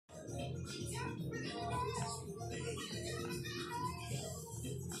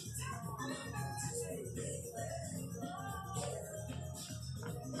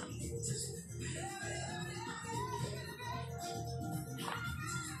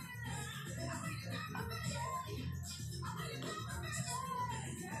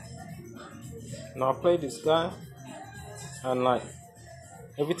Now I played this guy, and like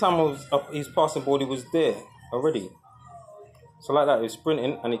every time I was up his passing ball, he was there already. So like that, he was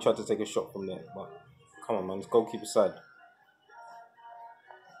sprinting, and he tried to take a shot from there. But come on, man, it's goalkeeper side.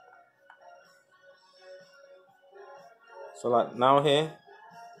 So like now here,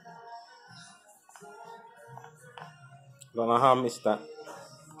 don't know how I missed that.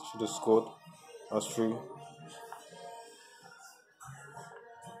 Should have scored. That's true.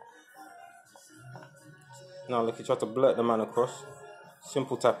 Now look, he tried to blurt the man across.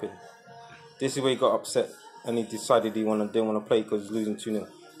 Simple tapping. This is where he got upset and he decided didn't want to play because he's losing 2-0.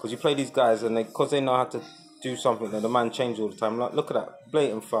 Because you play these guys and because they know how to do something, that the man changes all the time. Like, look at that,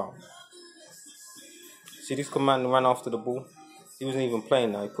 blatant foul. See, this command ran after the ball. He wasn't even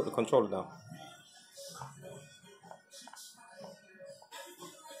playing now. He put the controller down.